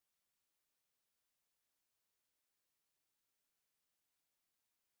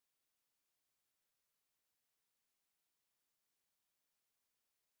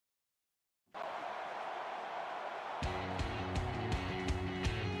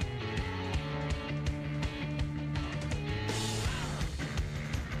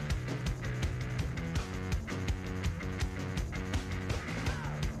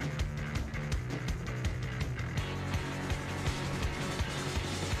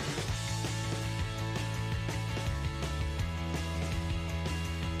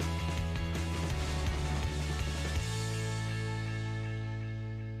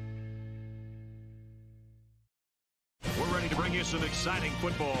you some exciting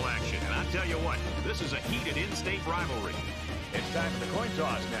football action. And I tell you what, this is a heated in-state rivalry. It's time for the coin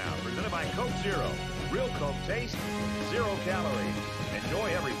toss now, presented by Coke Zero. Real Coke taste, 0 calories. Enjoy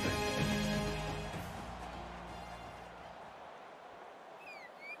everything.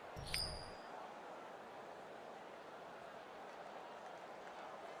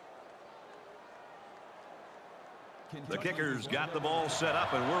 The kicker's got the ball set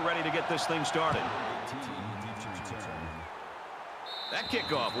up, and we're ready to get this thing started. That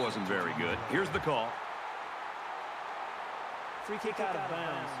kickoff wasn't very good. Here's the call. Free kick out of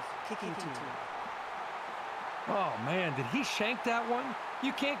bounds. Kicking team. Oh, man, did he shank that one?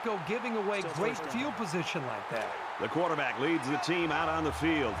 You can't go giving away great field position like that. The quarterback leads the team out on the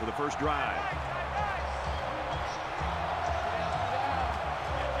field for the first drive.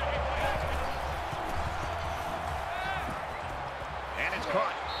 And it's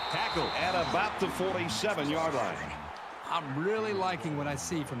caught. Tackled at about the 47-yard line. I'm really liking what I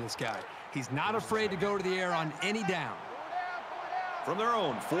see from this guy. He's not afraid to go to the air on any down. From their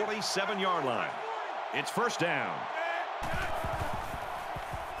own 47-yard line, it's first down.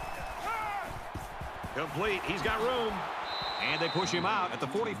 Complete. He's got room. And they push him out at the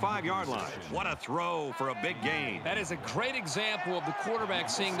 45-yard line. What a throw for a big gain. That is a great example of the quarterback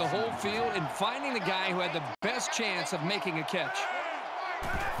seeing the whole field and finding the guy who had the best chance of making a catch.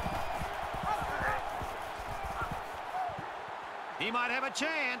 He might have a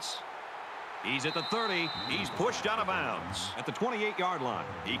chance. He's at the 30. He's pushed out of bounds at the 28-yard line.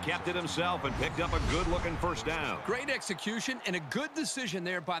 He kept it himself and picked up a good-looking first down. Great execution and a good decision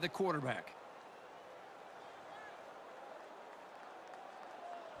there by the quarterback.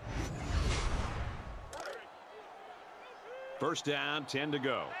 First down, 10 to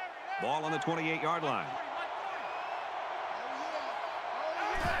go. Ball on the 28-yard line.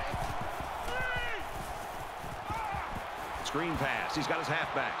 Screen pass. He's got his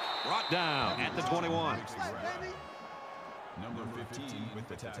halfback. Brought down at the 21. Number 15 with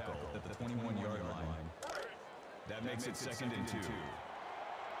the tackle at the 21-yard line. That makes it 2nd and 2.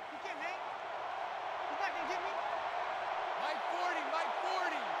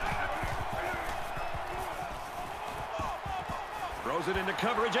 Throws it into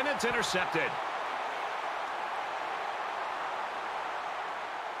coverage, and it's intercepted.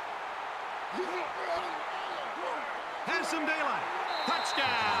 Has some daylight.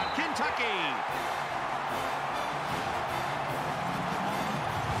 Touchdown, Kentucky.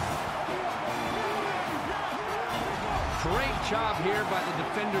 Great job here by the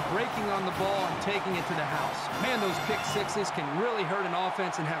defender breaking on the ball and taking it to the house. Man, those pick sixes can really hurt an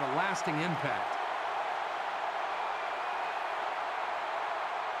offense and have a lasting impact.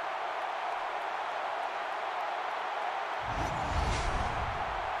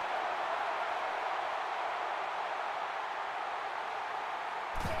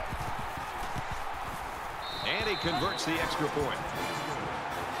 And he converts the extra point.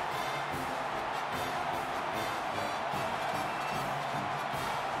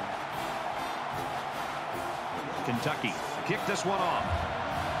 Kentucky kick this one off.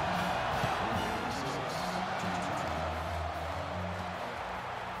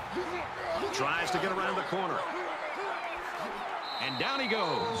 Tries to get around the corner. And down he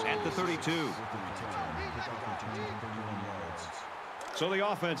goes at the 32. So the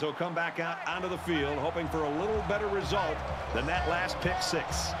offense will come back out onto the field, hoping for a little better result than that last pick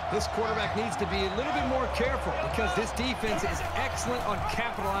six. This quarterback needs to be a little bit more careful because this defense is excellent on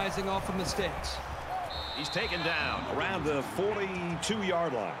capitalizing off of mistakes. He's taken down around the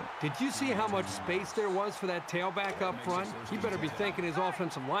 42-yard line. Did you see how much space there was for that tailback up front? He better be thanking his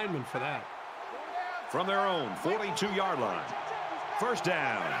offensive lineman for that. From their own 42-yard line. First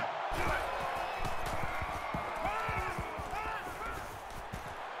down.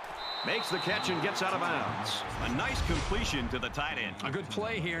 Makes the catch and gets out of bounds. A nice completion to the tight end. A good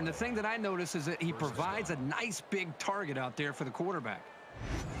play here, and the thing that I notice is that he provides a nice big target out there for the quarterback.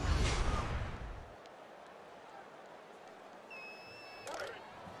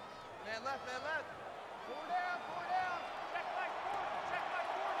 Man left, man left. Four down, four down. Check my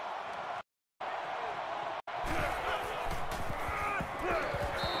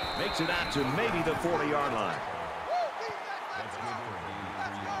 40. Makes it out to maybe the 40-yard line.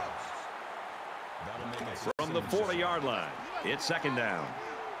 From the 40-yard line, it's second down.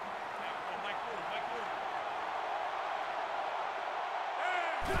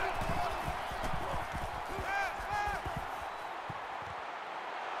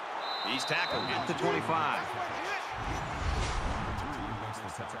 He's tackled at the 25. At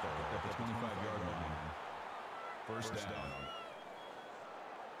the 25-yard line. First down.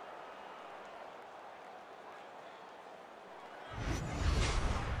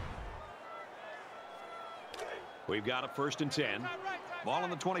 We've got a 1st and 10. Ball on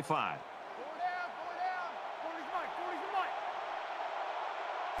the 25.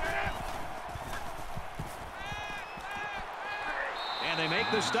 And they make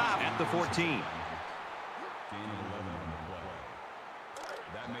the stop at the 14. Gain of 11 on the play.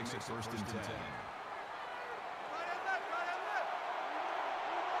 That makes it 1st and 10.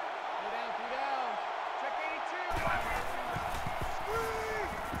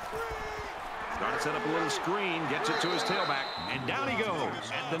 Trying to set up a little screen, gets it to his tailback, and down he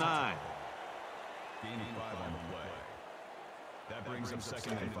goes at the 9. Gain of 5 on the play. That brings up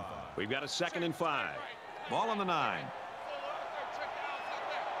 2nd and 5. We've got a 2nd and 5. Ball on the 9.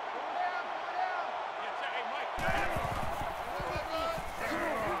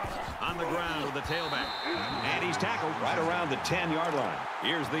 On the ground with the tailback. And he's tackled right around the 10-yard line.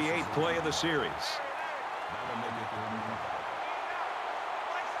 Here's the 8th play of the series. That'll make it 3rd and 5.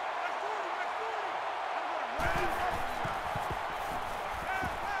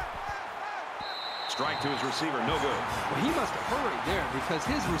 Strike to his receiver, no good. Well, he must have hurried there because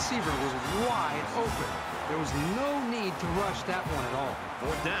his receiver was wide open. There was no need to rush that one at all.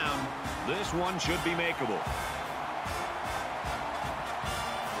 4th down. This one should be makeable.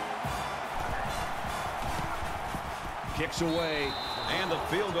 Kicks away, and the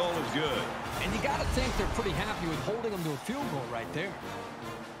field goal is good. And you got to think they're pretty happy with holding them to a field goal right there.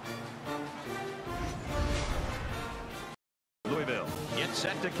 Louisville gets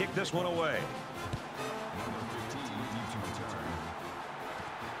set to kick this one away. Number 15 deep to return.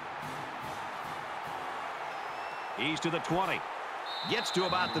 He's to the 20. Gets to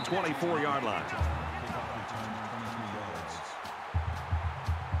about the 24-yard line. Kickoff return 23 yards.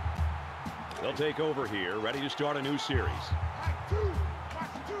 They'll take over here, ready to start a new series.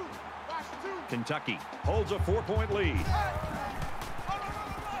 Kentucky holds a 4-point lead.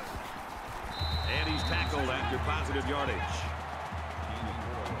 And he's tackled after positive yardage. Gain of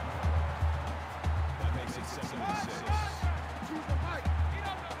 4. That makes it 2nd and 6.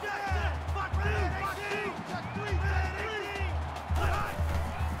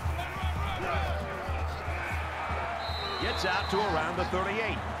 Gets out to around the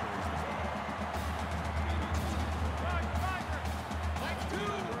 38.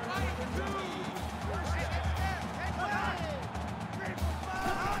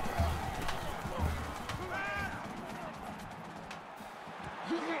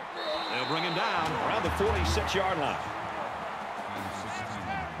 They'll bring him down around the 46-yard line.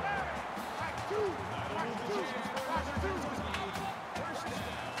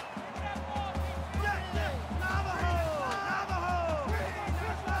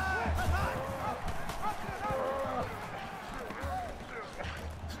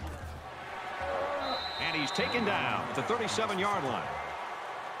 And he's taken down at the 37-yard line.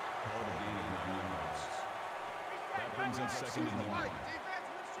 Called a gain of 9 yards. That brings up 2nd and 1.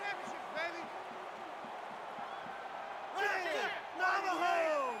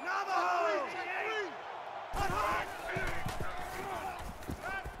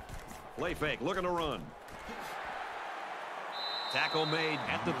 Play fake, looking to run. Tackle made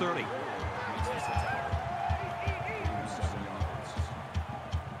at the 30. 7 yards.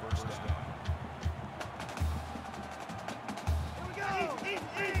 1st down.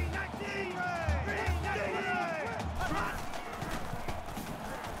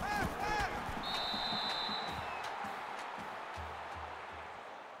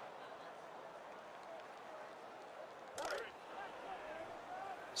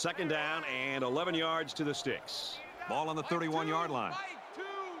 Second down and 11 yards to the sticks. Ball on the 31-yard line.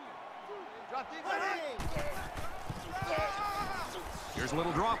 Here's a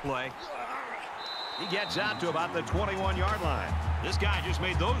little draw play. He gets out to about the 21-yard line. This guy just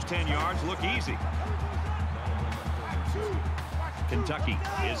made those 10 yards look easy. Kentucky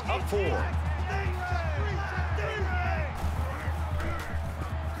is up 4.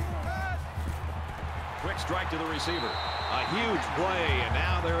 Quick strike to the receiver. A huge play, and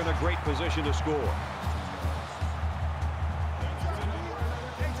now they're in a great position to score.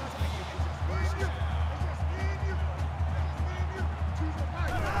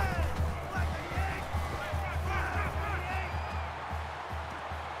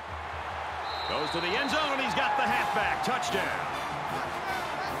 Goes to the end zone, and he's got the halfback. Touchdown.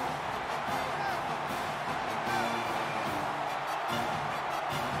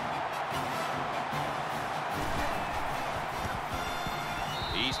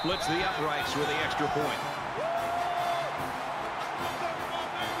 He splits the uprights with the extra point.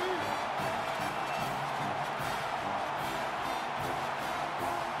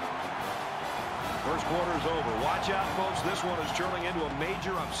 First quarter's over. Watch out, folks. This one is turning into a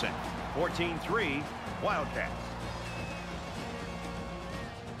major upset. 14-3, Wildcats.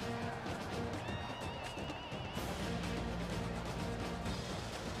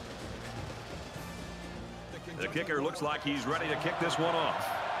 The kicker looks like he's ready to kick this one off.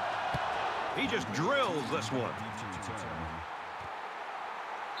 He just drills this one.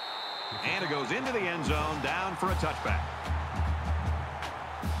 And it goes into the end zone, down for a touchback.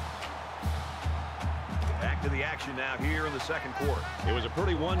 Back to the action now here in the second quarter. It was a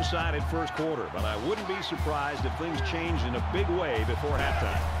pretty one-sided first quarter, but I wouldn't be surprised if things changed in a big way before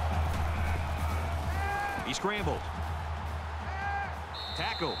halftime. He scrambled.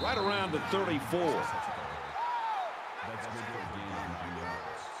 Tackle right around the 34.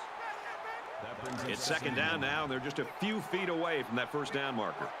 It's second down now, and they're just a few feet away from that first down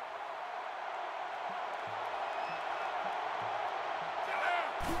marker.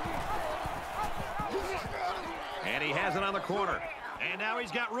 And he has it on the corner. And now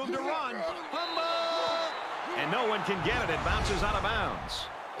he's got room to run. Fumble! And no one can get it. It bounces out of bounds.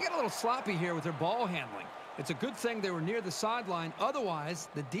 They got a little sloppy here with their ball handling. It's a good thing they were near the sideline. Otherwise,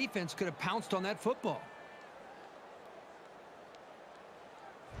 the defense could have pounced on that football.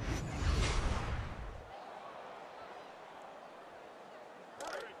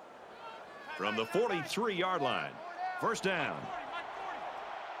 From the 43-yard line. First down.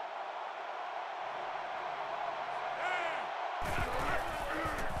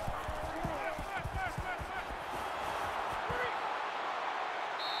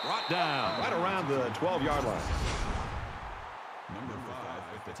 Brought down right around the 12-yard line. Number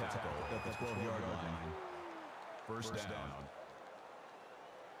 5 with the tackle at the 12-yard line. First down.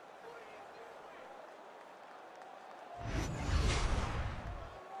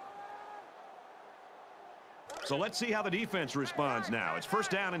 So let's see how the defense responds now. It's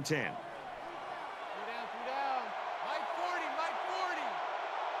first down and 10. 2 down, 2 down. Mike 40, Mike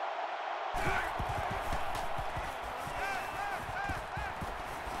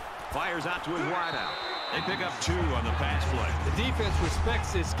 40. Fires out to his wideout. They pick up 2 on the pass play. The defense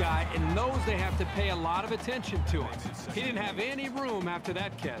respects this guy and knows they have to pay a lot of attention to him. He didn't have any room after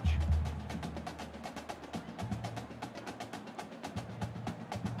that catch.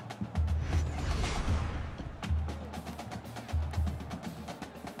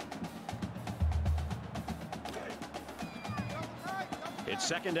 It's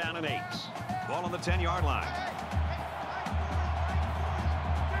second down and 8. Ball on the 10-yard line.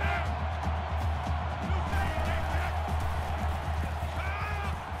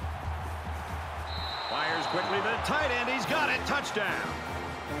 Fires quickly to the tight end. He's got it. Touchdown.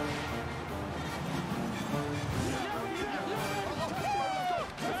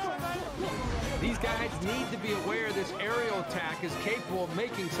 These guys need to be aware this aerial attack is capable of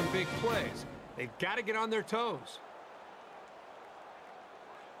making some big plays. They've got to get on their toes.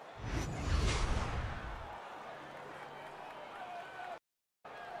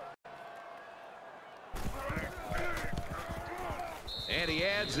 And he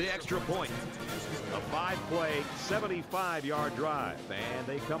adds the extra point. A 5-play, 75-yard drive, and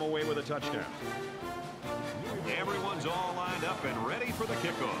they come away with a touchdown. Everyone's all lined up and ready for the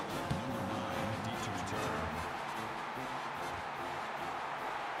kickoff.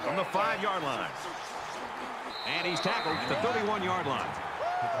 From the 5-yard line. And he's tackled at the 31-yard line.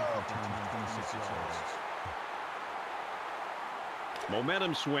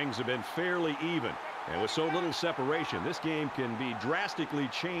 Momentum swings have been fairly even. And with so little separation, this game can be drastically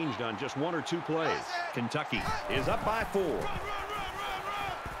changed on just 1 or 2 plays. Kentucky Is up by 4.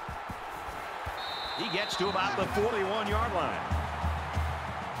 He gets to about the 41-yard line.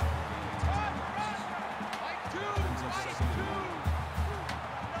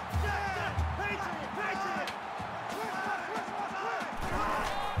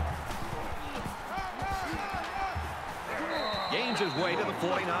 Gains his way to the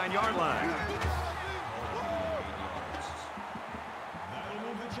 49-yard line.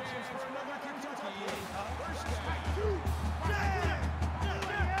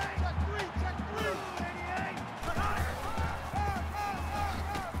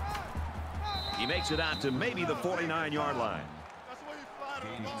 He makes it out to maybe the 49-yard line.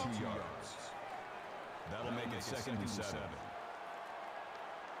 Gain of 2 yards. That'll make it second and 7.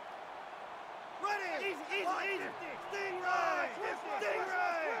 Ready! Easy, easy. Stingray!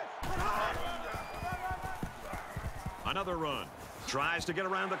 Another run. Tries to get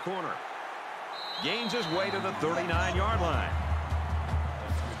around the corner. Gains his way to the 39-yard line.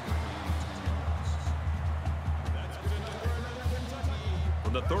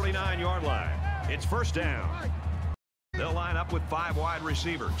 From the 39-yard line, it's first down. They'll line up with 5 wide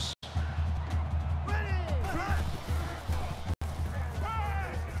receivers.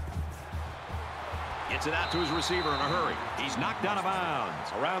 Gets it out to his receiver in a hurry. He's knocked out of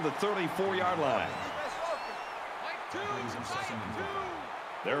bounds around the 34-yard line.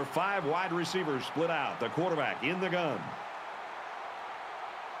 There are 5 wide receivers split out. The quarterback in the gun.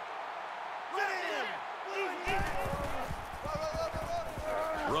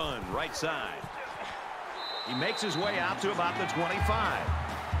 Run right side. He makes his way out to about the 25.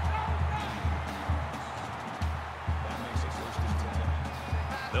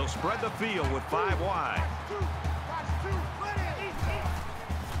 They'll spread the field with 5 wide.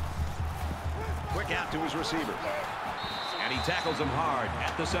 Quick out to his receiver. And he tackles him hard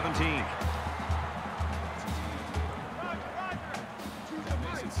at the 17.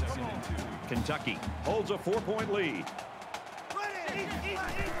 Kentucky holds a 4-point lead.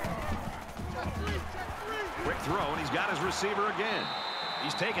 Quick throw, and he's got his receiver again.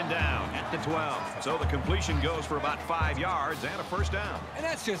 He's taken down at the 12. So the completion goes for about 5 yards and a first down. And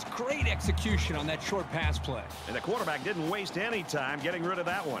that's just great execution on that short pass play. And the quarterback didn't waste any time getting rid of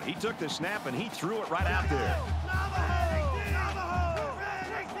that one. He took the snap, and he threw it right out there.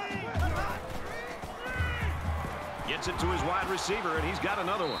 Gets it to his wide receiver, and he's got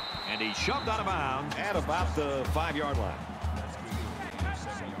another one. And he's shoved out of bounds at about the 5-yard line.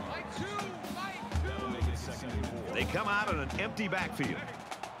 They come out in an empty backfield.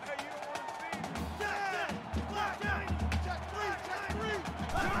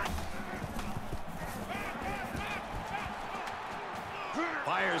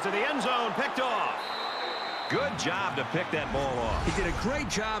 Fires to the end zone, picked off. Good job to pick that ball off. He did a great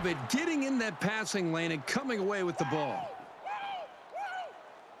job at getting in that passing lane and coming away with the ball.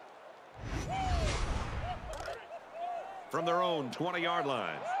 From their own 20-yard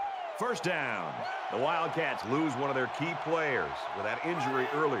line. First down. The Wildcats lose one of their key players with that injury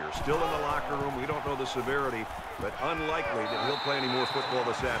earlier. Still in the locker room. We don't know the severity, but unlikely that he'll play any more football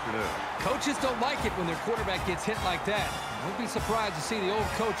this afternoon. Coaches don't like it when their quarterback gets hit like that. Don't be surprised to see the old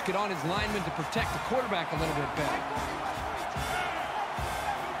coach get on his linemen to protect the quarterback a little bit better.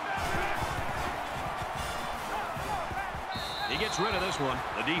 He gets rid of this one.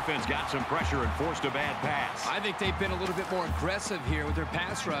 The defense got some pressure and forced a bad pass. I think they've been a little bit more aggressive here with their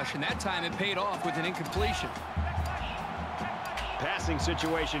pass rush, and that time it paid off with an incompletion. Passing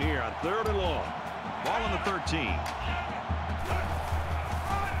situation here on 3rd and long. Ball on the 13.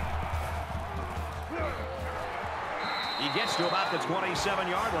 He gets to about the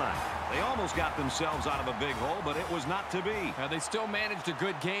 27-yard line. They almost got themselves out of a big hole, but it was not to be. They still managed a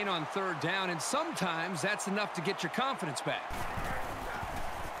good gain on 3rd down, and sometimes that's enough to get your confidence back.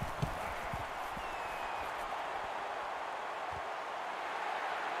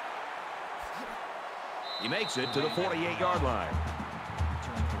 He makes it to the 48-yard line.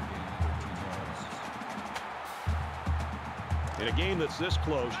 In a game that's this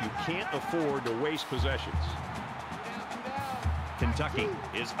close, you can't afford to waste possessions. Kentucky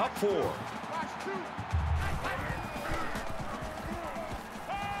is up 4.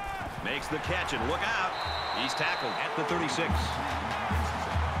 Makes the catch, and look out. He's tackled at the 36.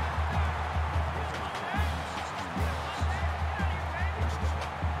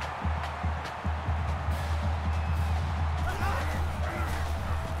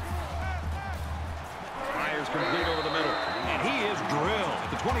 Fires complete over the middle, and he is drilled at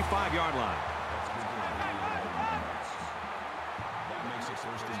the 25-yard line.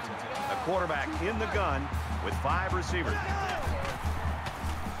 The quarterback in the gun with 5 receivers.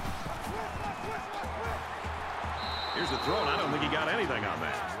 Here's the throw, and I don't think he got anything on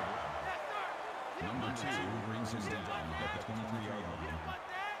that. Number 2 brings him down at the 23-yard line.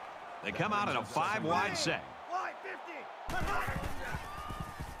 They come out in a 5-wide set.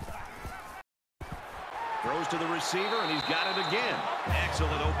 Throws to the receiver, and he's got it again.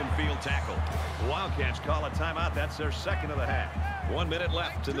 Excellent open field tackle. The Wildcats call a timeout. That's their second of the half. 1 minute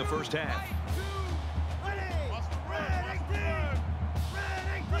left in the first half.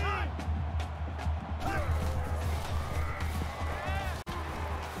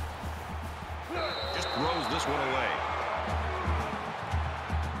 Just throws this one away.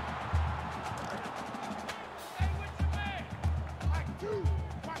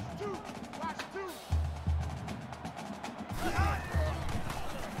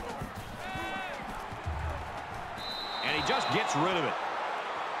 And he just gets rid of it.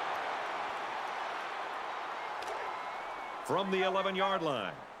 From the 11-yard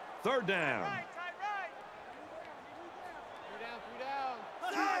line. 3rd down.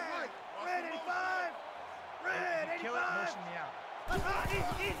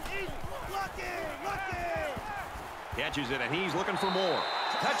 Catches it, and he's looking for more.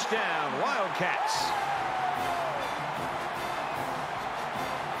 Touchdown, Wildcats.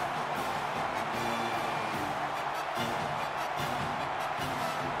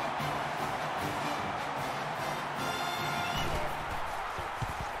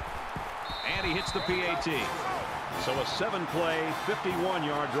 hits the PAT. So a 7-play,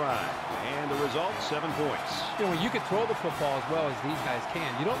 51-yard drive. And the result, 7 points. You know, when you can throw the football as well as these guys can,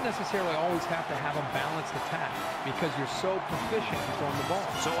 you don't necessarily always have to have a balanced attack because you're so proficient in throwing the ball.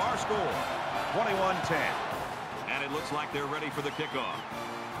 So our score, 21-10. And it looks like they're ready for the kickoff.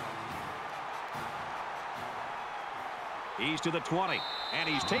 He's to the 20, and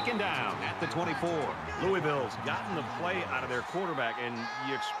he's taken down at the 24. Louisville's gotten the play out of their quarterback, and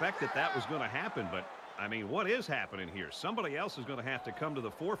you expect that was going to happen. But, I mean, what is happening here? Somebody else is going to have to come to the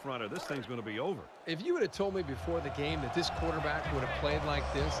forefront, or this thing's going to be over. If you would have told me before the game that this quarterback would have played like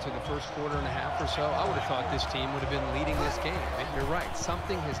this to the first quarter and a half or so, I would have thought this team would have been leading this game. And you're right.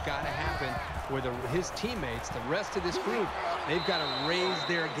 Something has got to happen where his teammates, the rest of this group, they've got to raise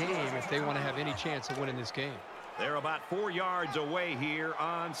their game if they want to have any chance of winning this game. They're about 4 yards away here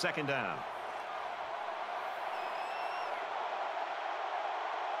on second down.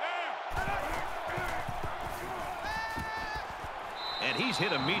 And he's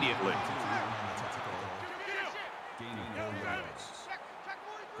hit immediately. Gaining 4 yards.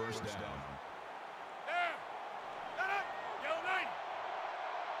 First down.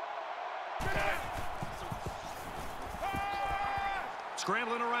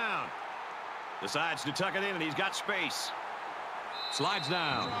 Scrambling around. Decides to tuck it in, and he's got space. Slides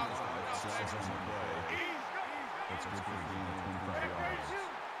down. Slides on the play. That's good for a gain of 25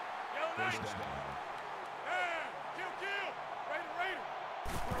 yards. First down.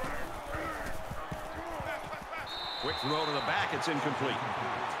 Quick throw to the back. It's incomplete.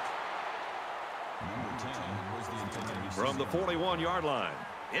 Number 10 was the intended receiver. From the 41-yard line,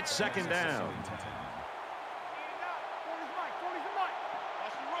 it's second down.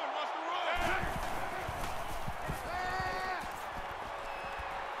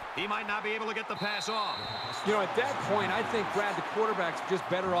 He might not be able to get the pass off. You know, at that point, I think, Brad, the quarterback's just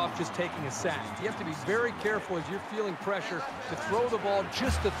better off just taking a sack. You have to be very careful as you're feeling pressure to throw the ball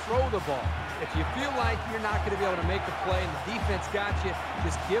just to throw the ball. If you feel like you're not going to be able to make the play and the defense got you,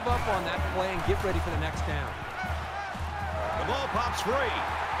 just give up on that play and get ready for the next down. The ball pops free.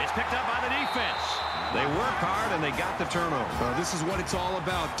 It's picked up by the defense. They work hard, and they got the turnover. This is what it's all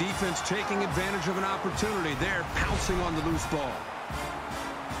about. Defense taking advantage of an opportunity. They're pouncing on the loose ball.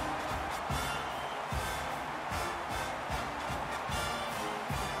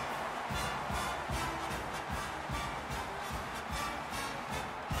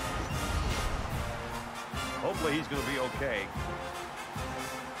 Hopefully he's going to be okay.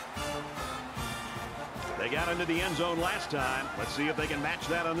 They got into the end zone last time. Let's see if they can match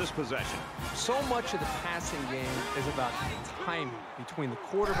that on this possession. So much of the passing game is about timing between the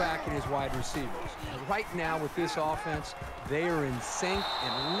quarterback and his wide receivers. And right now with this offense, they are in sync,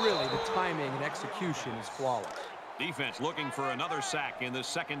 and really the timing and execution is flawless. Defense looking for another sack in this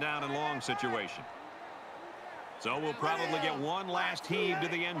second down and long situation. So we'll probably get one last heave to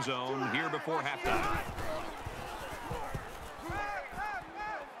the end zone here before halftime.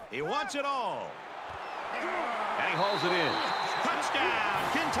 He wants it all. And he hauls it in. Touchdown,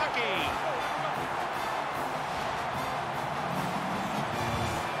 Kentucky!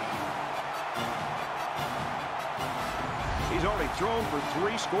 He's already thrown for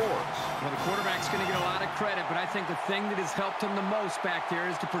 3 scores. Well, the quarterback's going to get a lot of credit, but I think the thing that has helped him the most back there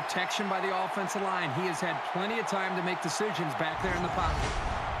is the protection by the offensive line. He has had plenty of time to make decisions back there in the pocket.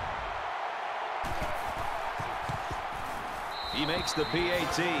 He makes the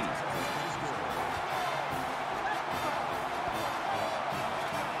PAT.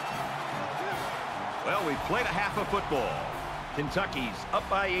 Well, we've played a half of football. Kentucky's up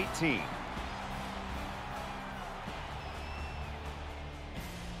by 18.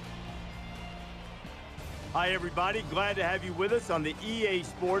 Hi, everybody. Glad to have you with us on the EA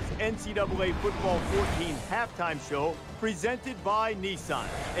Sports NCAA Football 14 halftime show presented by Nissan.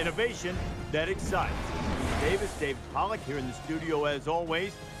 Innovation that excites. David Pollock here in the studio as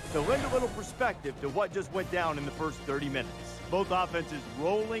always to lend a little perspective to what just went down in the first 30 minutes. Both offenses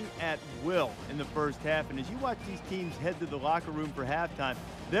rolling at will in the first half, and as you watch these teams head to the locker room for halftime,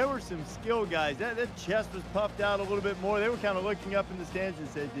 there were some skill guys. That chest was puffed out a little bit more. They were kind of looking up in the stands and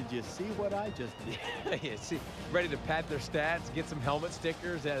said, "Did you see what I just did?" Yeah, see, ready to pad their stats, get some helmet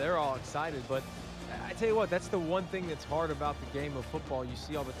stickers. Yeah, they're all excited. But I tell you what, that's the one thing that's hard about the game of football you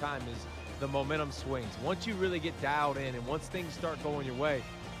see all the time is the momentum swings. Once you really get dialed in and once things start going your way,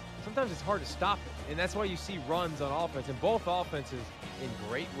 sometimes it's hard to stop it. And that's why you see runs on offense. And both offenses in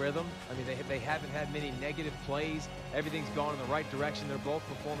great rhythm. I mean, they haven't had many negative plays. Everything's gone in the right direction. They're both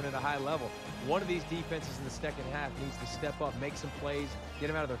performing at a high level. One of these defenses in the second half needs to step up, make some plays, get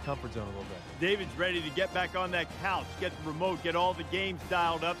them out of their comfort zone a little bit. David's ready to get back on that couch, get the remote, get all the games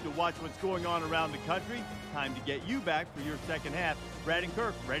dialed up to watch what's going on around the country. Time to get you back for your second half. Brad and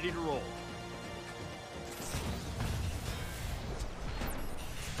Kirk ready to roll.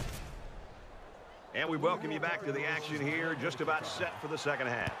 And we welcome you back to the action here, just about set for the second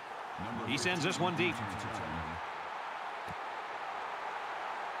half. He sends this one deep.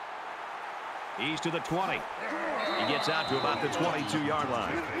 He's to the 20. He gets out to about the 22-yard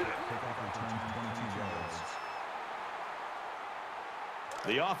line.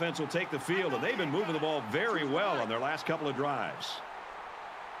 The offense will take the field, and they've been moving the ball very well on their last couple of drives.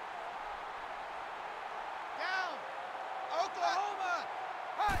 Down. Oklahoma.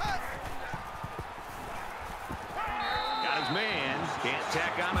 Got his man. Can't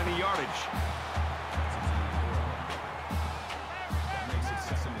tack on any yardage.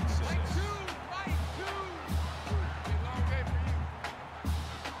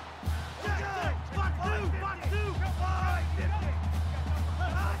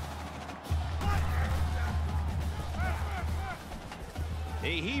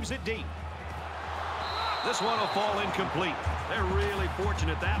 He heaves it deep. This one will fall incomplete. They're really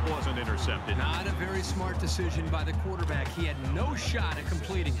fortunate that wasn't intercepted. Not a very smart decision by the quarterback. He had no shot at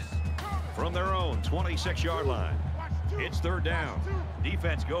completing it. From their own 26-yard line. It's third down.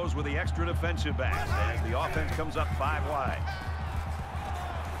 Defense goes with the extra defensive backs as the offense comes up 5 wide.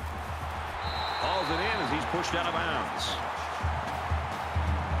 Hauls it in as he's pushed out of bounds.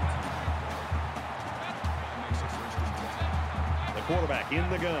 The quarterback in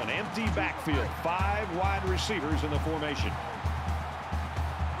the gun. Empty backfield. 5 wide receivers in the formation.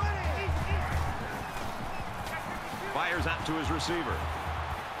 Fires out to his receiver.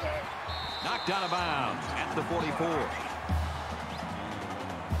 Knocked out of bounds at the 44.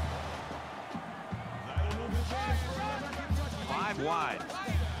 Five wide.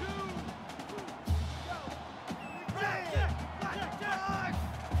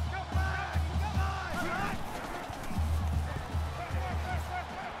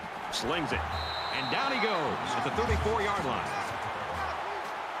 Slings it. And down he goes at the 34-yard line.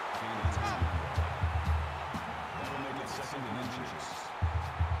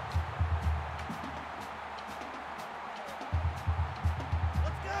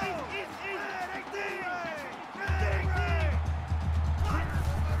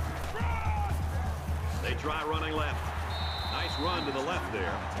 They try running left. Nice run to the left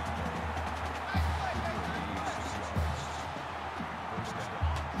there.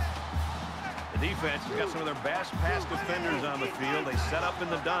 The defense has got some of their best pass defenders on the field. They set up in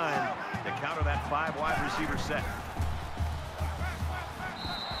the dime to counter that 5 wide receiver set.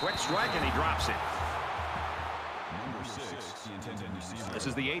 Quick strike, and he drops it. Number 6, the intended receiver. This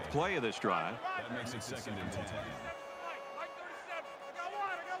is the 8th play of this drive. That makes it second and 10.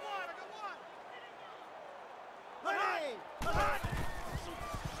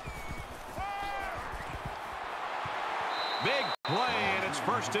 Big play, and it's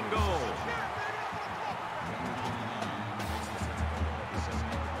first and goal.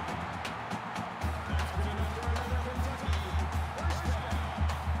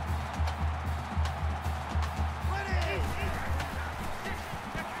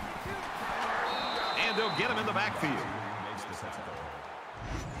 And they'll get him in the backfield.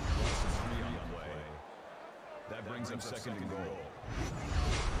 That brings up second and goal.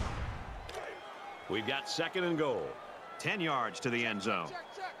 We've got second and goal. 10 yards to the end zone.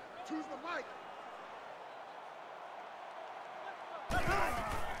 Choose the mic.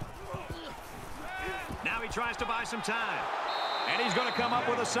 Now he tries to buy some time. And he's going to come up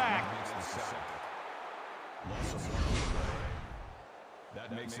with a sack.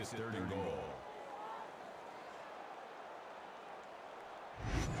 That makes it third and goal.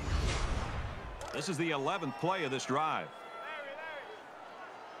 This is the 11th play of this drive.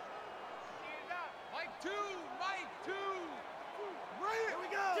 Mike 2. Here we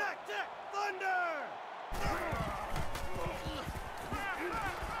go. Check. Thunder.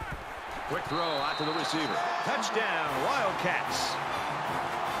 Quick throw out to the receiver. Touchdown, Wildcats.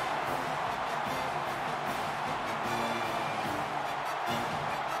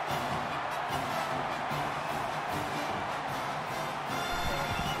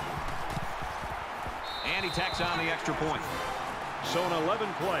 And he tacks on the extra point. So an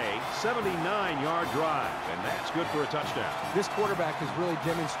 11-play, 79-yard drive, and that's good for a touchdown. This quarterback has really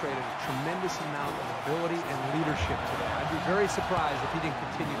demonstrated a tremendous amount of ability and leadership today. I'd be very surprised if he didn't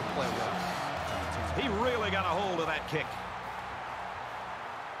continue to play well. He really got a hold of that kick.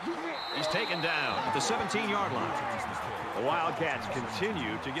 He's taken down at the 17-yard line. The Wildcats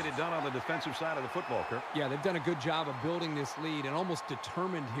continue to get it done on the defensive side of the football, Kirk. Yeah, they've done a good job of building this lead and almost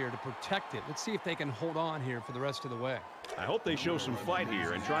determined here to protect it. Let's see if they can hold on here for the rest of the way. I hope they show some fight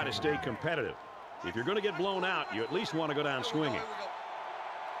here and try to stay competitive. If you're going to get blown out, you at least want to go down swinging.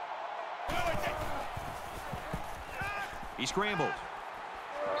 He scrambled.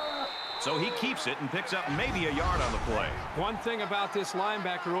 So he keeps it and picks up maybe a yard on the play. One thing about this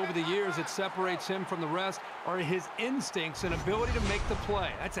linebacker over the years that separates him from the rest are his instincts and ability to make the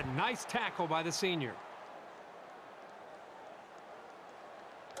play. That's a nice tackle by the senior.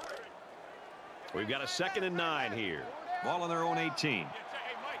 We've got a 2nd and 9 here. Ball on their own 18.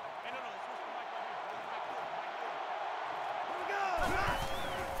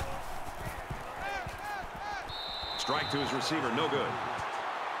 Strike to his receiver, no good.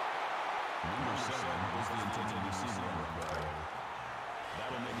 Number 7 is the intended receiver.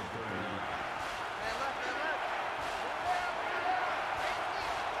 That'll make it 3rd and 9.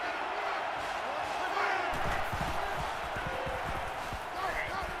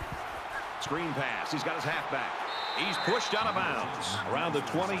 Screen pass. He's got his halfback. He's pushed out of bounds around the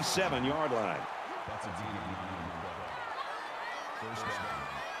 27-yard line. That's a gain of 9 on the play. 1st down.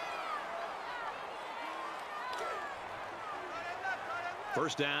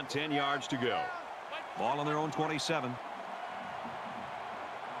 First down, 10 yards to go. Ball on their own 27.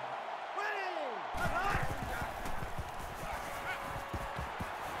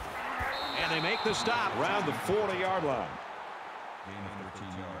 And they make the stop around the 40-yard line. Gain of 13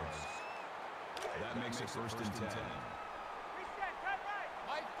 yards. That makes it 1st and 10.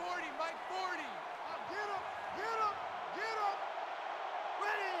 Mike 40, Mike 40. Get him, get him, get him.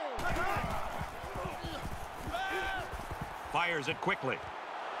 Ready. Fires it quickly.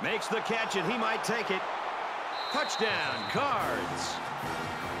 Makes the catch, and he might take it. Touchdown, Cards.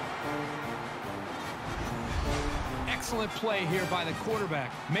 Excellent play here by the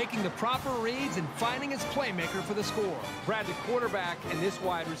quarterback, making the proper reads and finding his playmaker for the score. Brad, the quarterback and this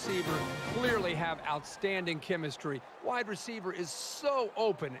wide receiver clearly have outstanding chemistry. Wide receiver is so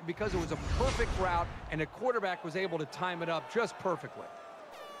open because it was a perfect route, and the quarterback was able to time it up just perfectly.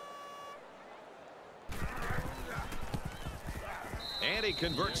 And he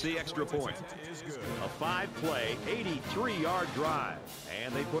converts the extra point. A 5-play, 83-yard drive.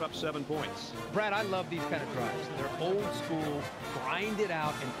 And they put up 7 points. Brad, I love these kind of drives. They're old school, grind it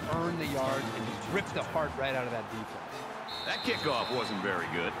out and earn the yards and just rip the heart right out of that defense. That kickoff wasn't very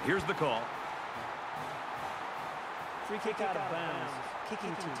good. Here's the call. Free kick out of bounds.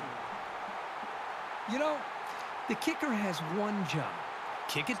 Kicking team. You know, the kicker has one job.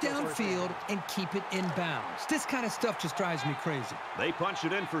 Kick it downfield and keep it in bounds. This kind of stuff just drives me crazy. They punched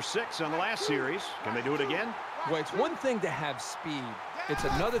it in for 6 on the last series. Can they do it again? Well, it's one thing to have speed. It's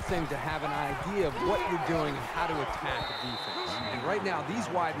another thing to have an idea of what you're doing and how to attack a defense. And right now, these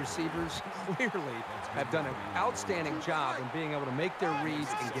wide receivers clearly have done an outstanding job in being able to make their reads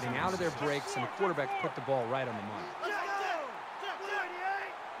and getting out of their breaks, and the quarterback put the ball right on the money.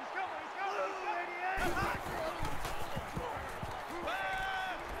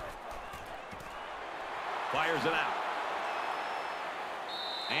 Fires it out.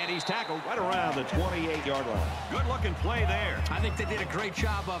 And he's tackled right around the 28-yard line. Good-looking play there. I think they did a great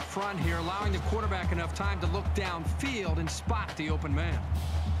job up front here, allowing the quarterback enough time to look downfield and spot the open man.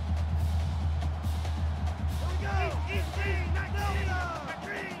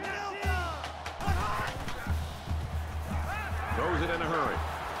 Throws it in a hurry.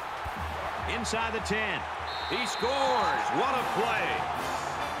 Inside the 10. He scores. What a play.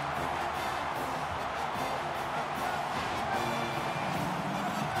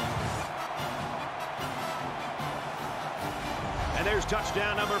 And there's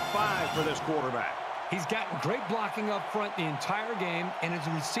touchdown number 5 for this quarterback. He's gotten great blocking up front the entire game, and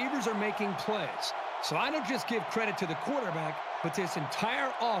his receivers are making plays. So I don't just give credit to the quarterback, but this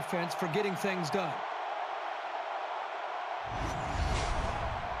entire offense for getting things done.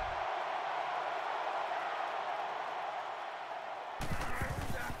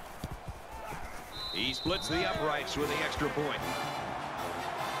 He splits the uprights with the extra point.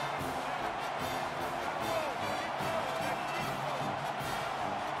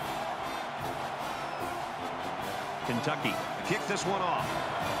 Kentucky kicked this one off.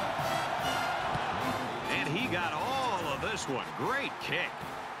 And he got all of this one. Great kick.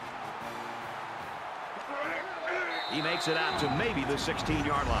 He makes it out to maybe the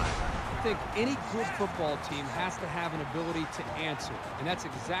 16-yard line. I think any good football team has to have an ability to answer, and that's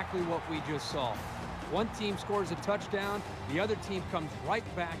exactly what we just saw. One team scores a touchdown, the other team comes right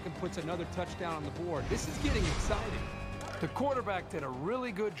back and puts another touchdown on the board. This is getting exciting. The quarterback did a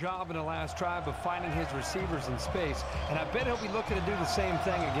really good job in the last drive of finding his receivers in space, and I bet he'll be looking to do the same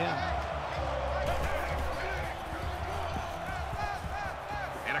thing again.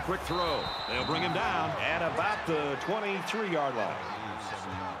 And a quick throw. They'll bring him down at about the 23-yard line.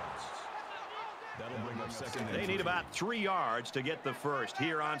 They need about 3 yards to get the first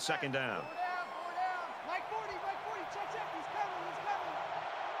here on second down. Mike 40, check, he's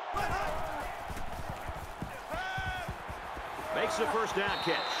coming. Makes the first down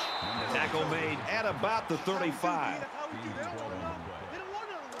catch. Tackle made at about the 35.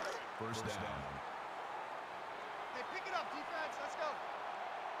 First down. Hey, pick it up, defense. Let's go.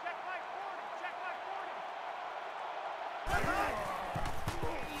 Check Mike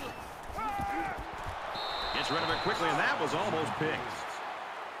 40. Gets rid of it quickly, and that was almost picked.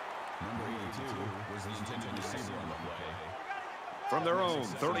 Number 82 was the intended receiver on the play. From their own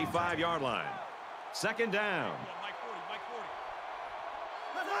 35-yard line. Second down.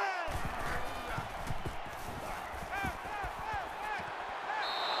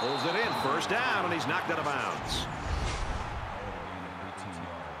 Pulls it in, first down, and he's knocked out of bounds.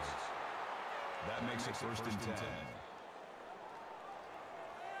 That makes it first and 10.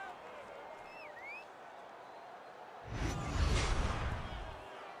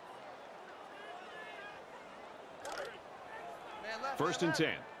 First and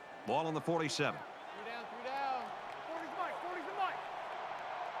 10. Ball on the 47. 3 down. 40's Mike.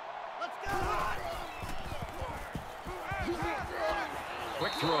 Let's go.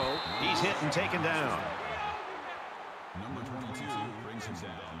 Quick throw. He's hit and taken down. Number 22 brings him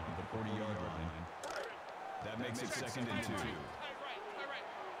down at the 40-yard line. That makes it second and 2.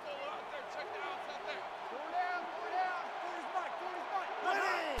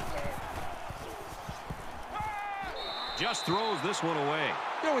 Just throws this one away.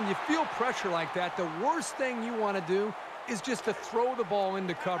 You know, when you feel pressure like that, the worst thing you want to do is just to throw the ball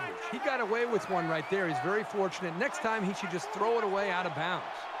into coverage. He got away with one right there. He's very fortunate. Next time, he should just throw it away out of bounds.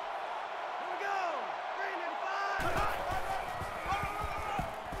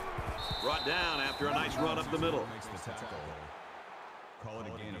 Brought down after a nice run up the middle. Call it a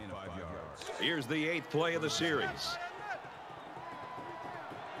gain of 5 yards. Here's the 8th play of the series.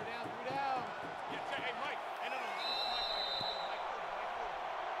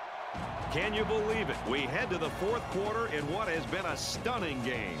 Can you believe it? We head to the 4th quarter in what has been a stunning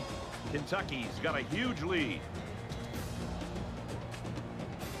game. Kentucky's got a huge lead.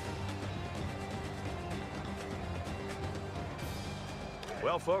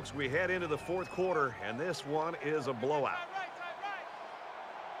 Well, folks, we head into the 4th quarter, and this one is a blowout.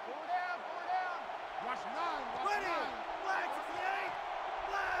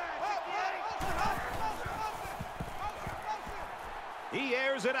 He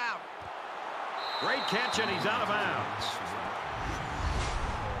airs it out. Great catch, and he's out of bounds.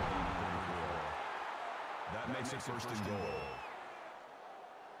 That makes it first and goal.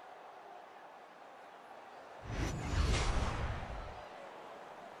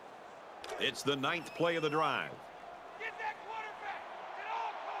 It's the 9th play of the drive. Get that quarterback. Get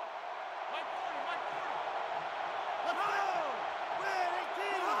all call. Mike 40, Mike 40. Let's go.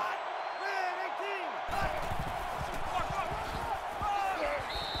 Red 18.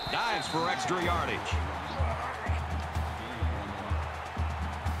 Dives for extra yardage.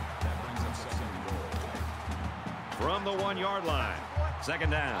 From the 1-yard line. Second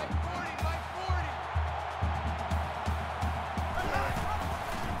down.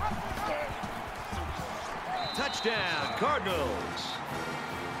 Touchdown, Cardinals.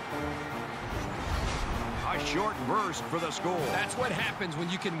 A short burst for the score. That's what happens when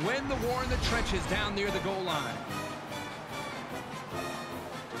you can win the war in the trenches down near the goal line.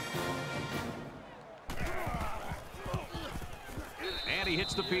 And he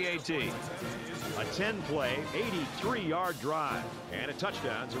hits the PAT. A 10-play, 83-yard drive. And a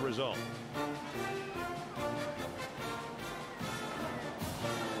touchdown as a result.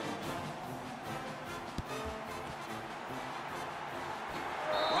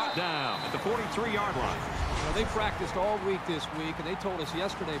 Brought down at the 43-yard line. Well, they practiced all week this week, and they told us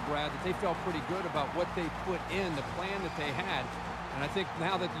yesterday, Brad, that they felt pretty good about what they put in, the plan that they had. And I think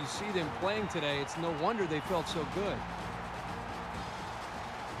now that you see them playing today, it's no wonder they felt so good.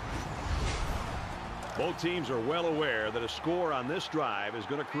 Both teams are well aware that a score on this drive is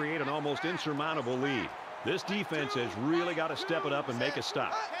going to create an almost insurmountable lead. This defense has really got to step it up and make a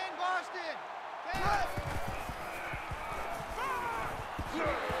stop.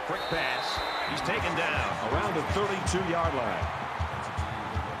 Quick pass. He's taken down around the 32-yard line.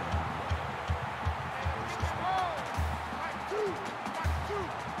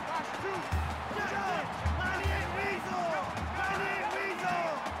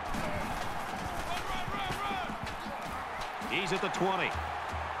 He's at the 20.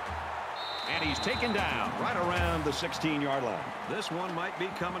 And he's taken down right around the 16-yard line. This one might be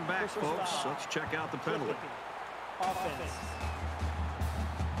coming back, folks. Let's check out the penalty. Offense.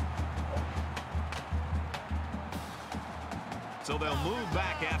 So they'll move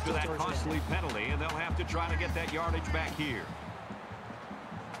back after that costly penalty, and they'll have to try to get that yardage back here.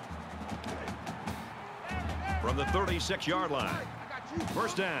 From the 36-yard line.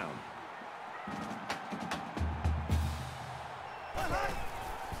 First down.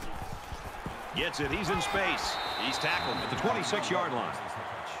 Gets it. He's in space. He's tackled at the 26-yard line.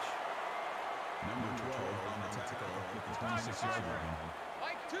 Number 12 on the tackle at the 26-yard line.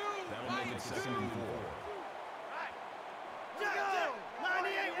 That will make it 2nd and 4.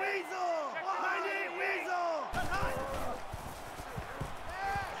 98 Weasel! 98 Weasel!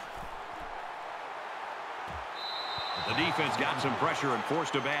 The defense got some pressure and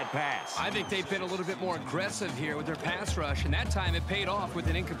forced a bad pass. I think they've been a little bit more aggressive here with their pass rush, and that time it paid off with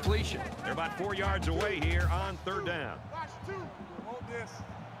an incompletion. They're about 4 yards away here on 3rd down. Watch 2. Hold this.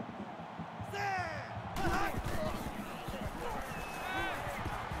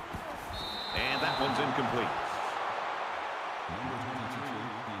 And that one's incomplete. Number 23,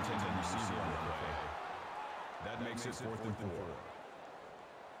 the intended receiver on the play. That makes it 4th and 4.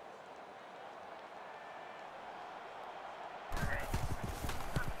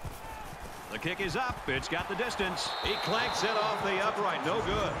 The kick is up. It's got the distance. He clanks it off the upright. No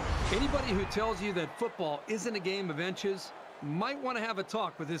good. Anybody who tells you that football isn't a game of inches might want to have a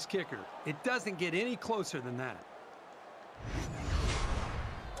talk with this kicker. It doesn't get any closer than that.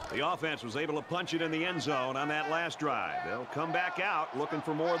 The offense was able to punch it in the end zone on that last drive. They'll come back out looking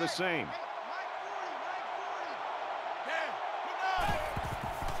for more of the same.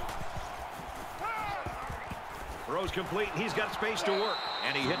 Throws complete, and he's got space to work.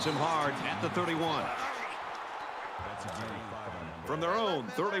 And he hits him hard at the 31. From their own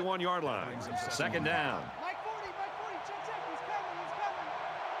 31-yard line. 2nd down. Mike 40, check, he's coming.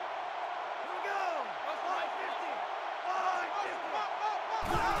 Here we go.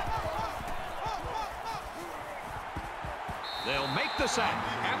 550. They'll make the sack.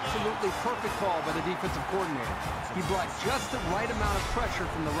 Absolutely perfect call by the defensive coordinator. He brought just the right amount of pressure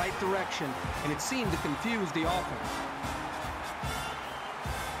from the right direction, and it seemed to confuse the offense.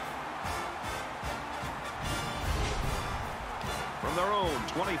 From their own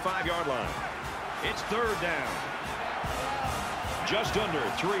 25-yard line. It's 3rd down. Just under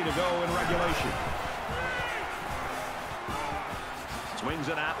 3 to go in regulation. Swings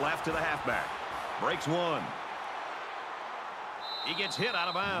it out left to the halfback. Breaks one. He gets hit out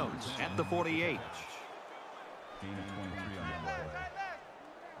of bounds at the 48. Gain of 23 on the play.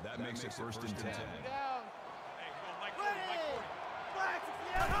 That makes it 1st and 10.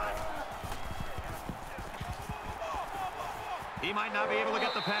 He might not be able to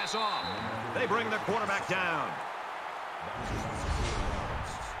get the pass off. They bring the quarterback down.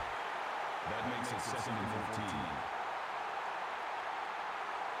 That makes it 2nd and 15.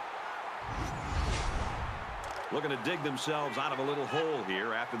 Looking to dig themselves out of a little hole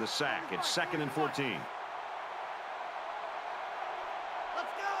here after the sack. It's 2nd and 14.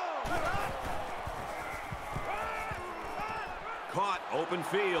 Caught, open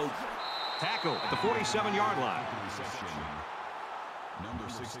field. Tackle at the 47-yard line. Number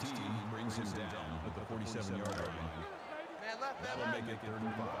 16 brings him down at the 47-yard line. That'll make it 3rd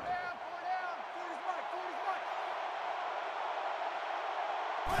and 5.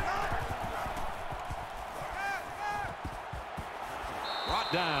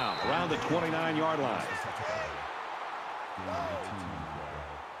 Brought down around the 29-yard line.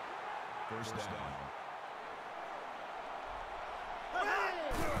 1st down.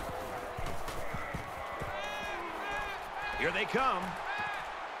 Here they come.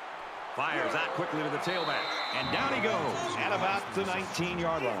 Fires out quickly to the tailback. And down he goes at about the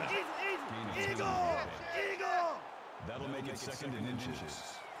 19-yard line. Eagle! That'll make it 2nd in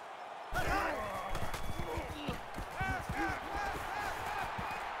inches.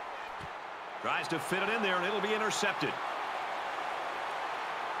 Tries to fit it in there, and it'll be intercepted.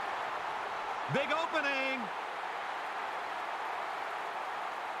 Big opening.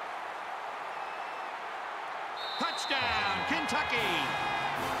 Touchdown, Kentucky.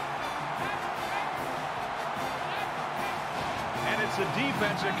 And it's the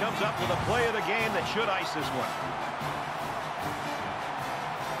defense that comes up with a play of the game that should ice this one.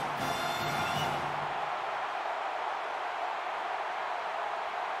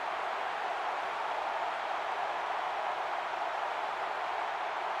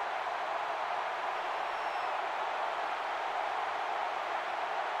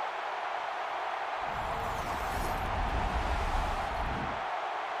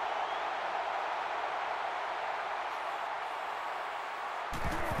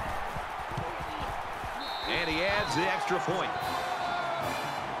 And he adds the extra point.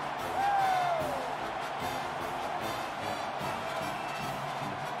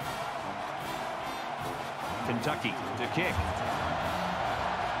 Kentucky to kick.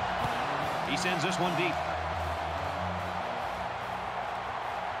 He sends this one deep.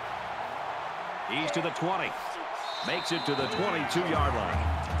 He's to the 20. Makes it to the 22-yard line.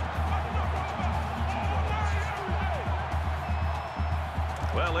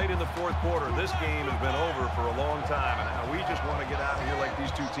 Well, late in the fourth quarter, this game has been over for a long time, and now we just want to get out of here like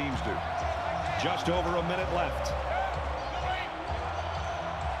these two teams do. Just over a minute left.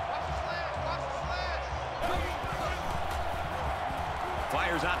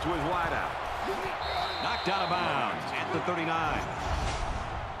 Fires out to his wideout. Knocked out of bounds at the 39.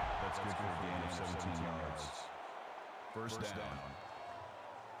 That's good for a gain of 17 yards. First down.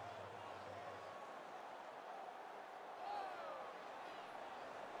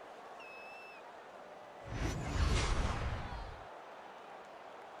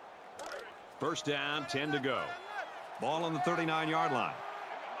 First down, 10 to go. Ball on the 39-yard line.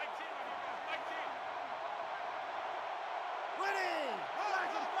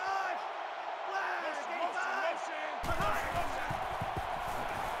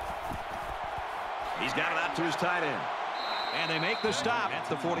 He's got it out to his tight end. And they make the stop at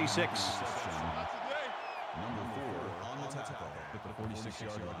the 46. Number 4 on the tackle at the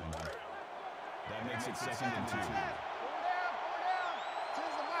 46-yard line. That makes it 2nd and 2.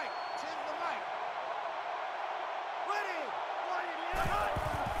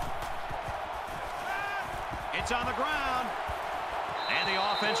 It's on the ground. And the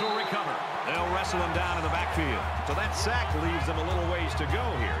offense will recover. They'll wrestle him down in the backfield. So that sack leaves them a little ways to go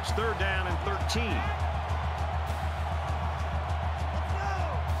here. It's 3rd down and 13.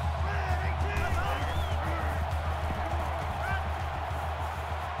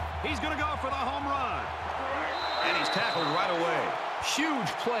 He's going to go for the home run. And he's tackled right away.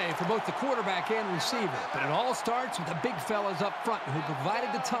 Huge play for both the quarterback and receiver. But it all starts with the big fellas up front who provided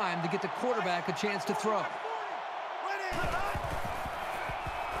the time to get the quarterback a chance to throw.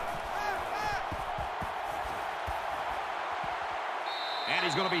 And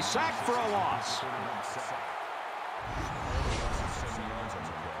he's going to be sacked for a loss.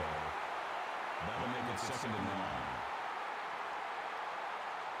 That'll make it 2nd and 9.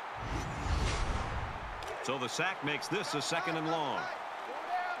 So the sack makes this a 2nd and long.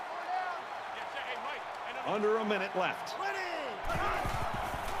 Under a minute left.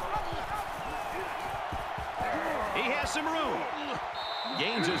 He has some room.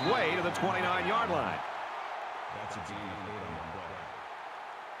 Gains his way to the 29-yard line. That's a gain of 8 on the play.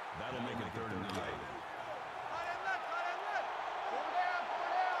 That'll make it 3rd and 9.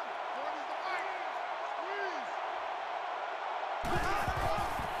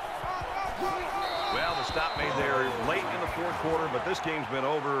 Well, the stop made there late in the fourth quarter, but this game's been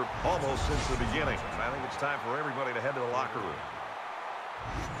over almost since the beginning. I think it's time for everybody to head to the locker room.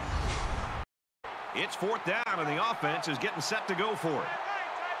 It's 4th down, and the offense is getting set to go for it.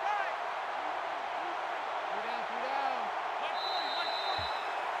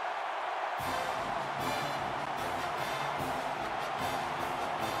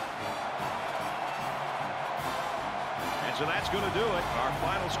 So that's going to do it. Our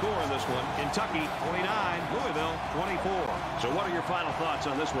final score in this one, Kentucky 29, Louisville 24. So what are your final thoughts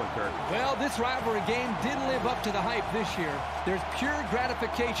on this one, Kirk? Well, this rivalry game didn't live up to the hype this year. There's pure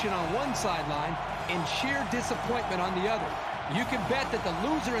gratification on one sideline and sheer disappointment on the other. You can bet that the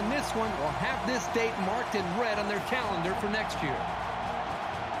loser in this one will have this date marked in red on their calendar for next year.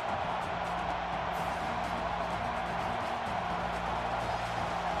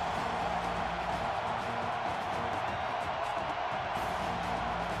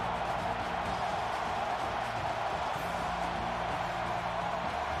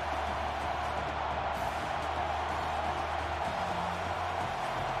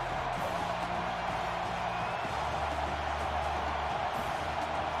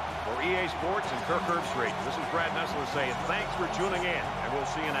 EA Sports and Kirk Herbstreit. This is Brad Nessler saying thanks for tuning in, and we'll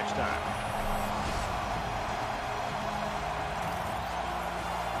see you next time.